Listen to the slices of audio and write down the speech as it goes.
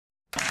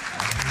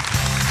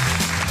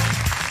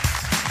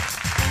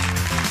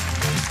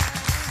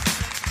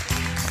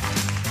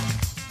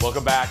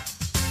Welcome back.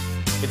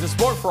 It's a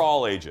sport for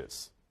all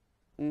ages.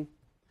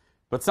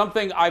 But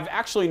something I've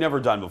actually never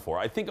done before.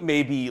 I think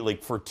maybe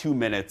like for 2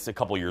 minutes a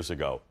couple years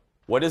ago.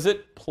 What is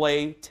it?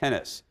 Play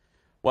tennis.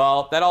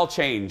 Well, that all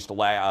changed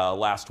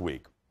last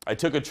week. I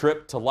took a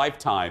trip to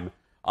Lifetime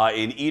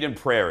in Eden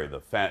Prairie.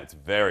 It's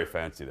very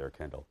fancy there,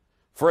 Kendall.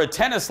 For a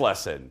tennis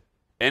lesson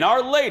in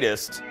our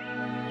latest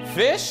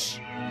Fish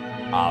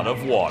Out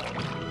of Water.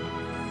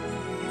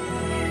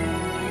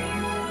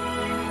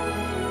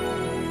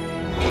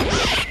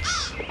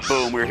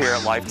 Boom, we're here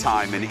at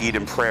Lifetime in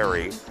Eden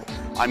Prairie.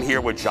 I'm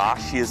here with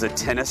Josh. He is a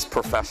tennis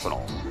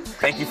professional.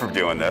 Thank you for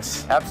doing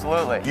this.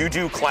 Absolutely. You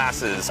do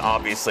classes,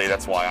 obviously,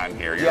 that's why I'm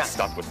here. You're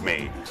stuck with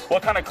me.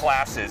 What kind of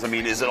classes? I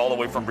mean, is it all the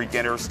way from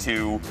beginners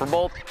to... For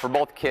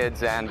both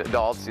kids and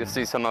adults. You'll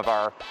see some of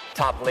our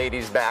top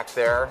ladies back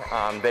there.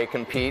 They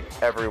compete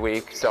every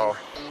week, so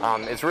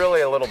it's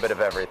really a little bit of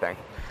everything.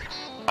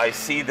 I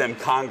see them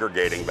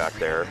congregating back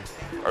there.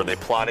 Are they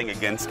plotting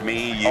against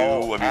me, you?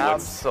 Oh, I mean,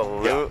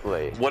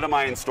 absolutely. Yeah. What am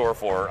I in store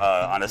for?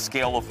 On a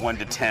scale of 1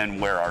 to 10,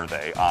 where are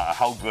they?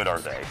 How good are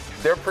they?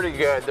 They're pretty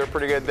good. They're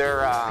pretty good.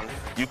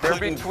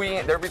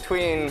 They're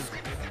between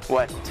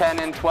what, 10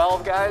 and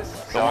 12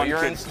 guys? So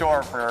you're in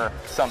store for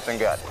something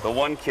good. The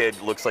one kid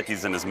looks like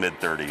he's in his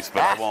mid-30s,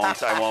 but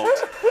I won't.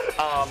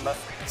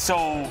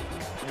 So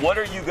what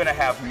are you going to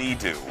have me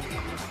do?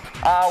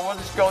 We'll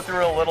just go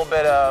through a little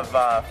bit of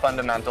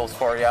fundamentals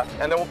for you,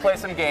 and then we'll play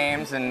some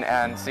games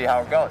and see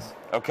how it goes.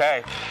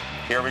 Okay,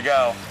 here we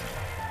go.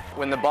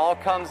 When the ball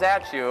comes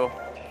at you,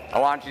 I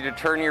want you to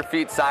turn your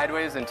feet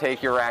sideways and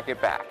take your racket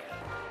back.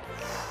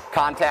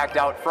 Contact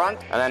out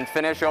front, and then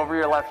finish over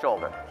your left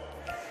shoulder.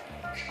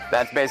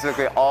 That's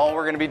basically all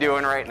we're going to be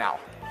doing right now.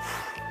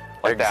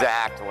 Like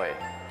exactly.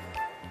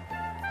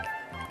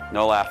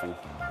 No laughing.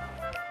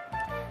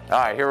 All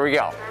right, here we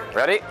go.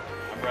 Ready?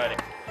 I'm ready.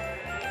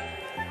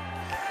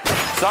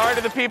 Sorry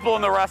to the people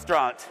in the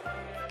restaurant.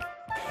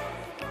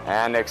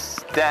 And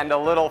extend a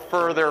little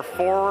further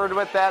forward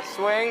with that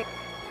swing.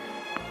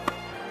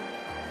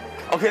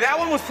 Okay, that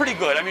one was pretty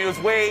good. I mean, it was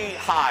way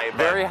high.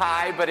 Very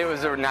high, but it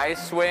was a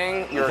nice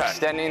swing. You're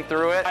extending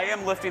through it. I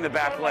am lifting the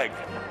back leg.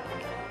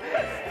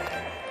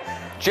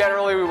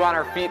 Generally, we want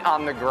our feet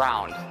on the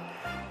ground.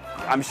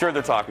 I'm sure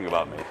they're talking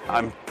about me.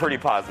 I'm pretty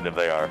positive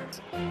they are.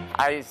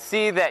 I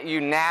see that you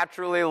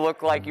naturally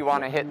look like you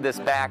want to hit this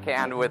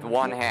backhand with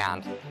one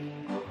hand.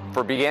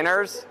 For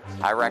beginners,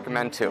 I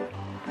recommend 2.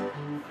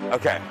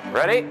 Okay.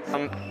 Ready?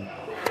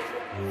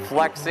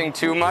 Flexing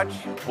too much.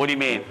 What do you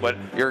mean? What?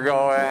 You're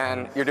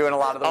doing a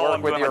lot of the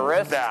work with your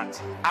wrist. That.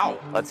 Ow.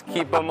 Let's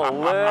keep them a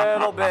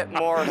little bit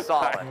more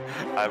solid.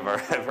 I've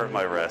hurt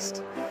my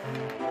wrist.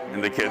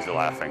 And the kids are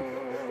laughing.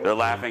 They're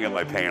laughing at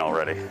my pain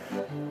already.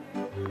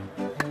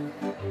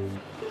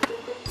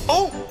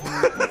 Oh!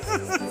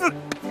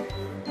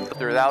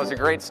 That was a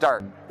great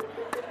start.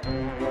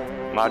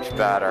 Much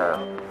better.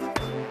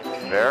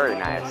 Very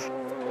nice.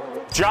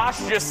 Josh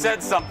just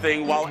said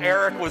something while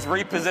Eric was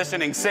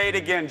repositioning. Say it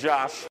again,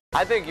 Josh.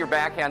 I think your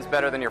backhand's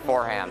better than your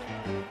forehand.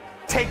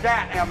 Take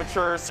that,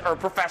 amateurs or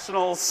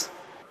professionals.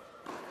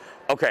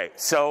 Okay,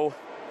 so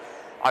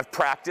I've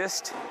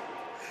practiced.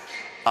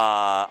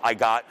 I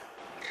got,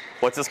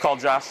 what's this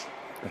called, Josh?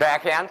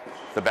 Backhand.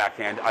 The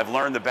backhand. I've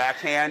learned the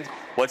backhand.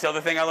 What's the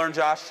other thing I learned,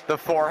 Josh? The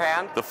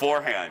forehand. The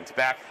forehand.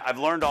 I've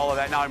learned all of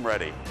that. Now I'm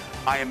ready.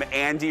 I am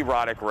Andy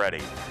Roddick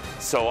ready.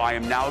 So I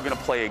am now going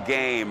to play a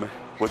game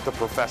with the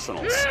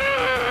professionals.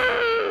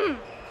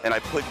 And I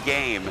put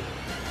game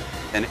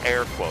in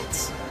air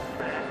quotes.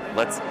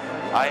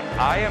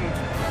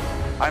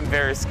 I'm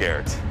very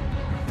scared.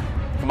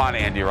 Come on,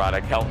 Andy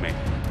Roddick, help me.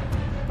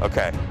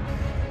 Okay.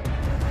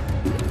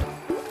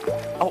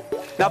 Oh,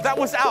 now that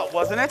was out,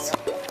 wasn't it?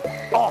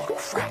 Oh,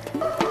 crap.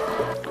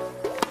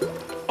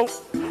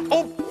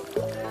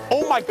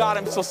 Oh my God,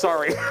 I'm so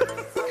sorry.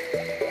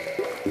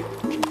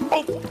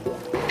 Oh.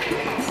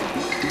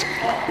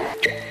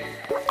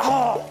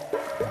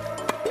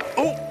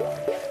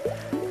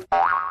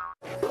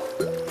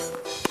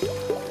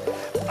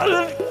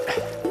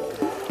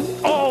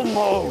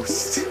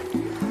 Almost.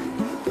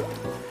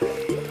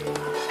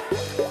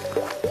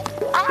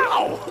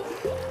 Ow!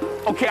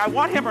 Okay, I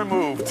want him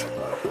removed.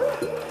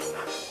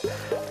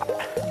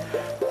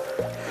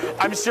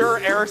 I'm sure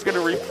Eric's going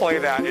to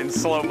replay that in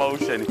slow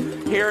motion.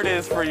 Here it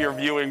is for your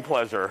viewing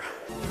pleasure.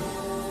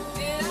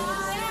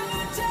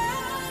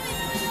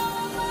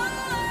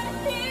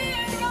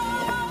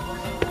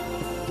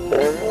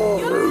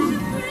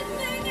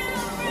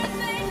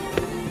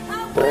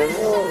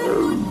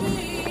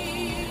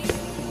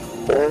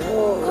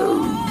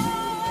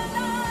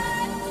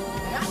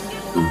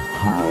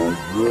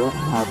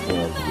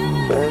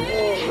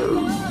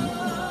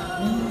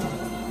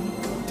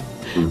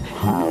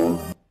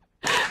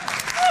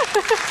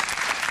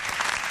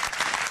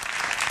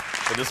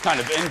 It just kind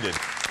of ended.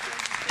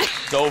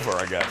 It's over,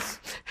 I guess.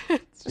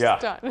 It's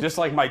just done. Just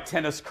like my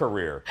tennis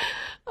career.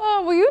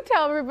 Oh, will you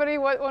tell everybody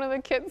what one of the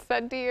kids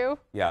said to you?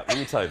 Yeah, let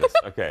me tell you this.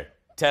 Okay,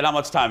 Ted, how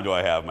much time do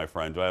I have, my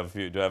friend? Do I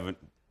have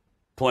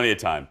plenty of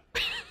time?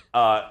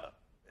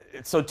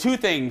 so two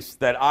things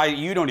that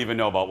you don't even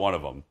know about one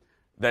of them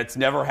that's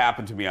never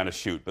happened to me on a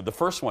shoot. But the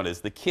first one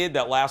is the kid,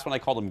 that last one I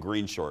called him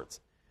green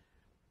shorts.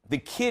 The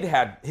kid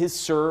his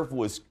serve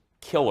was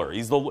killer.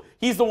 He's the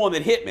one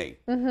that hit me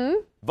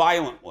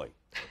violently.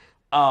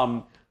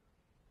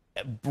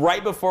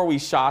 Right before we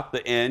shot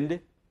the end,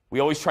 we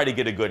always try to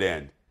get a good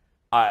end.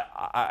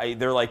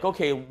 They're like,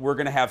 okay, we're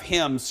going to have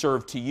him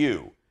serve to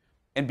you.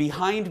 And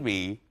behind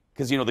me,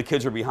 because, the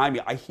kids are behind me,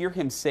 I hear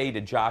him say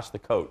to Josh, the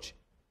coach,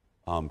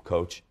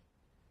 Coach,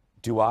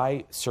 do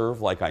I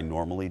serve like I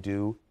normally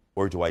do,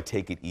 or do I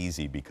take it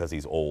easy because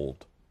he's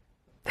old?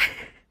 It's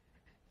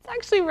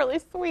actually really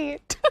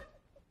sweet.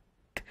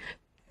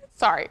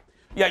 Sorry.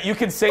 Yeah, you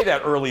can say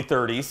that early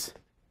 30s.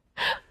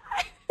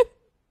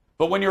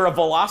 But when you're a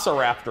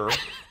velociraptor,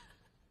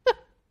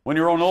 when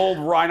you're an old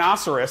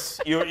rhinoceros,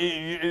 you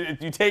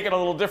take it a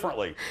little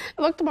differently.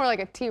 It looked more like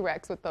a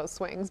T-Rex with those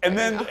swings. And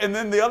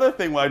then the other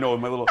thing I know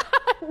in my little.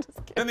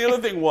 And the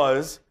other thing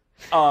was,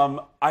 I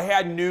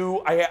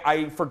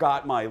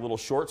forgot my little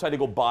shorts. I had to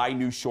go buy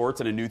new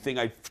shorts and a new thing.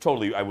 I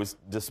was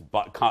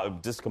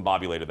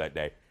discombobulated that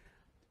day.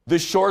 The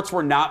shorts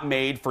were not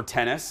made for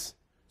tennis,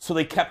 so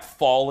they kept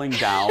falling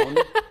down.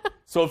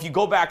 So if you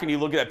go back and you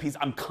look at that piece,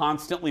 I'm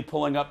constantly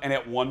pulling up, and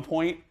at one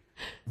point,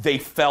 they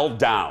fell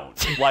down.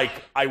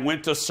 Like, I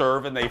went to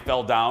serve and they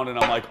fell down, and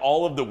I'm like,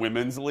 all of the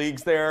women's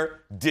leagues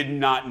there did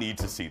not need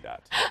to see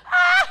that.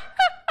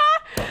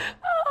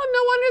 Oh,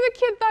 no wonder the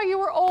kid thought you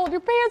were old. Your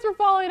pants were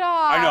falling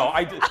off. I know.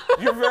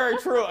 You're very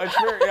true.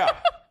 Yeah.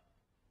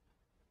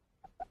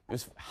 It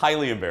was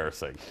highly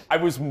embarrassing. I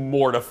was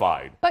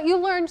mortified. But you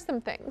learned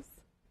some things.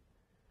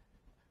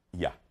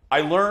 Yeah. I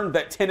learned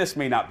that tennis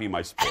may not be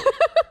my sport.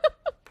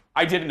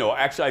 I didn't know.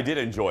 Actually, I did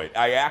enjoy it.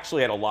 I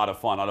actually had a lot of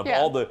fun. Out of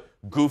all the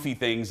goofy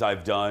things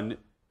I've done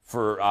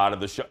out of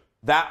the show,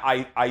 that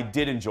I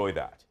did enjoy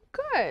that.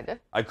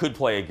 Good. I could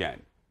play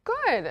again.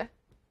 Good.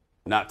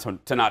 Not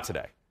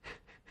today.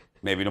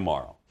 Maybe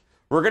tomorrow.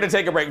 We're going to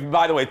take a break.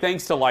 By the way,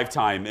 thanks to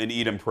Lifetime in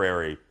Eden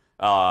Prairie.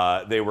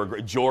 They were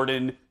great.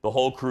 Jordan, the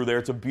whole crew there.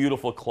 It's a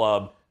beautiful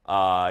club.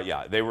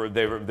 They're very,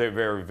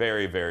 very,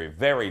 very, very,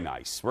 very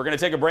nice. We're going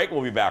to take a break.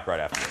 We'll be back right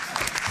after this.